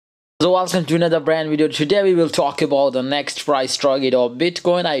So welcome to another brand video. Today we will talk about the next price target of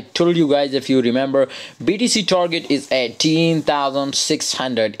Bitcoin. I told you guys, if you remember, BTC target is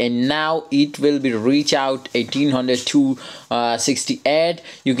 18,600 and now it will be reach out 18,268.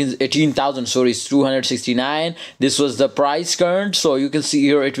 You can 18,000, sorry, it's 269. This was the price current, so you can see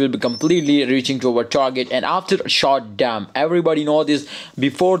here it will be completely reaching to our target. And after a short dump, everybody know this,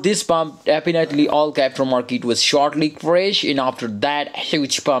 before this pump definitely all capital market was shortly crash, and after that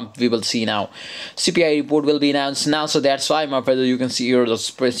huge pump we will see now. CPI report will be announced now, so that's why, my brother, you can see here the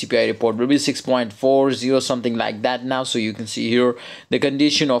CPI report will be 6.40 something like that now. So you can see here the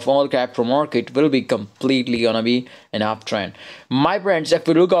condition of all capital market will be completely gonna be an uptrend. My friends, if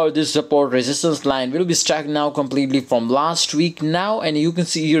we look at this support resistance line will be stuck now completely from last week now, and you can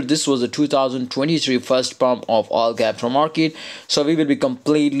see here this was the 2023 first pump of all capital market. So we will be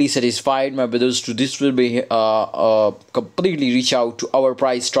completely satisfied, my brothers, to this will be completely reach out to our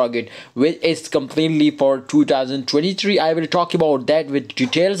price target, which is completely for 2023. I will talk about that with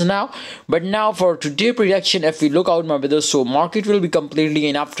details now, but now for today prediction, if we look out, my brothers, so market will be completely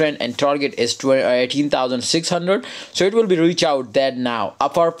in uptrend and target is 18,600. so it will be reach out that now.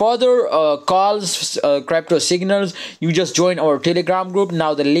 For further calls, crypto signals, you just join our Telegram group.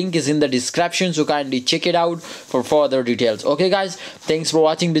 Now the link is in the description, so kindly check it out for further details. Okay guys, thanks for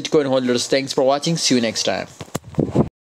watching, Bitcoin holders. Thanks for watching. See you next time.